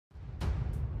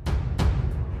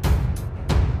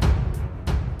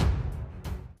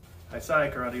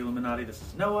Sai, Karate Illuminati, this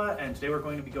is Noah, and today we're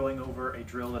going to be going over a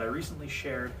drill that I recently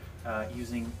shared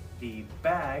using the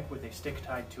bag with a stick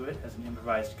tied to it as an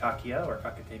improvised kakia or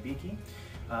kakatebiki,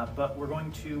 but we're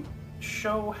going to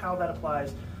show how that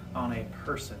applies on a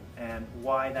person and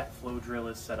why that flow drill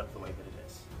is set up the way that it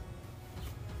is.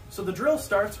 So the drill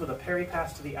starts with a parry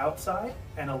pass to the outside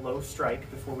and a low strike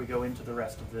before we go into the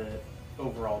rest of the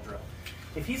overall drill.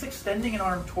 If he's extending an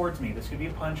arm towards me, this could be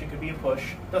a punch, it could be a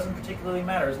push, doesn't particularly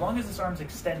matter. As long as this arm's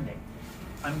extending,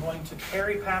 I'm going to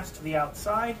parry pass to the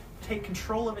outside, take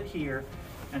control of it here,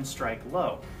 and strike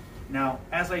low. Now,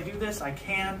 as I do this, I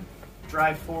can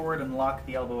drive forward and lock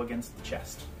the elbow against the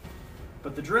chest.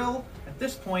 But the drill, at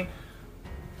this point,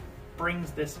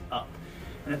 brings this up.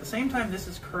 And at the same time this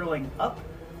is curling up,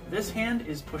 this hand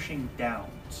is pushing down.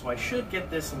 So I should get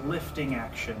this lifting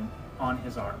action on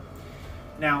his arm.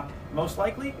 Now, most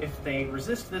likely, if they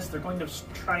resist this, they're going to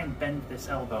try and bend this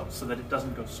elbow so that it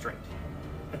doesn't go straight.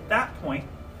 At that point,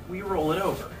 we roll it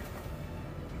over.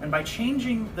 And by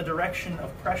changing the direction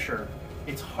of pressure,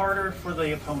 it's harder for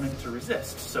the opponent to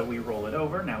resist. So we roll it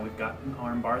over, now we've got an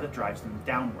arm bar that drives them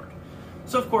downward.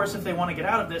 So of course, if they want to get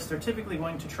out of this, they're typically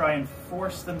going to try and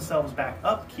force themselves back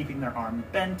up, keeping their arm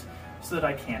bent so that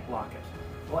I can't lock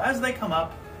it. Well, as they come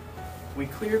up, we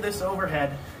clear this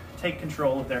overhead, take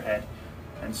control of their head,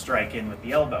 and strike in with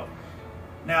the elbow.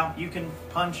 Now, you can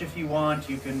punch if you want,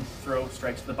 you can throw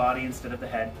strikes to the body instead of the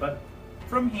head, but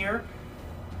from here,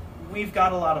 we've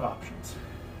got a lot of options.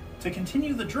 To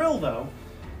continue the drill though,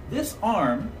 this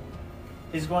arm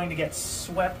is going to get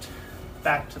swept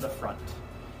back to the front.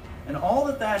 And all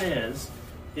that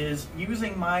is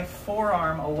using my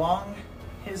forearm along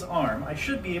his arm, I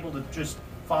should be able to just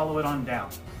follow it on down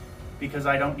because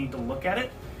I don't need to look at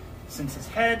it, since his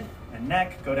head and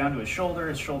neck go down to his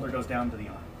shoulder goes down to the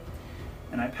arm.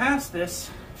 And I pass this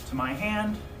to my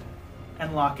hand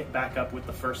and lock it back up with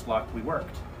the first lock we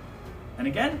worked. And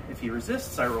again, if he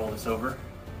resists, I roll this over.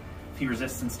 If he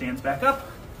resists and stands back up,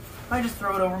 I just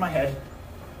throw it over my head,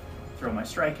 throw my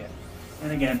strike in.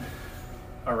 And again,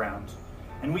 around.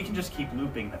 And we can just keep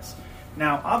looping this.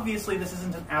 Now, obviously, this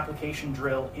isn't an application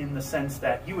drill in the sense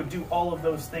that you would do all of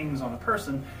those things on a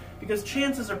person, because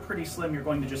chances are pretty slim you're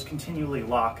going to just continually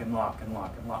lock and lock and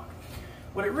lock and lock.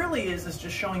 What it really is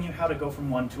just showing you how to go from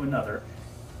one to another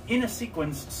in a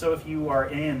sequence, so if you are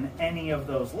in any of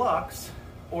those locks,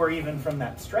 or even from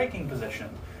that striking position,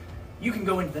 you can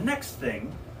go into the next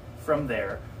thing from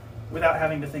there without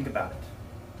having to think about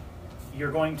it.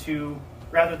 You're going to,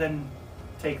 rather than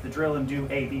take the drill and do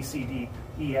A, B, C, D,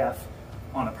 E, F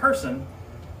on a person,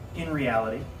 in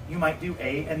reality, you might do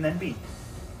A and then B,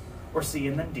 or C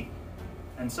and then D,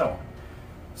 and so on.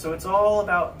 So it's all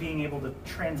about being able to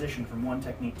transition from one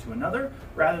technique to another,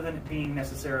 rather than it being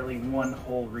necessarily one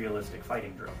whole realistic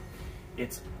fighting drill.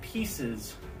 It's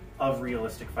pieces of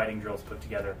realistic fighting drills put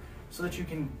together so that you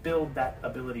can build that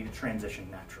ability to transition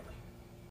naturally.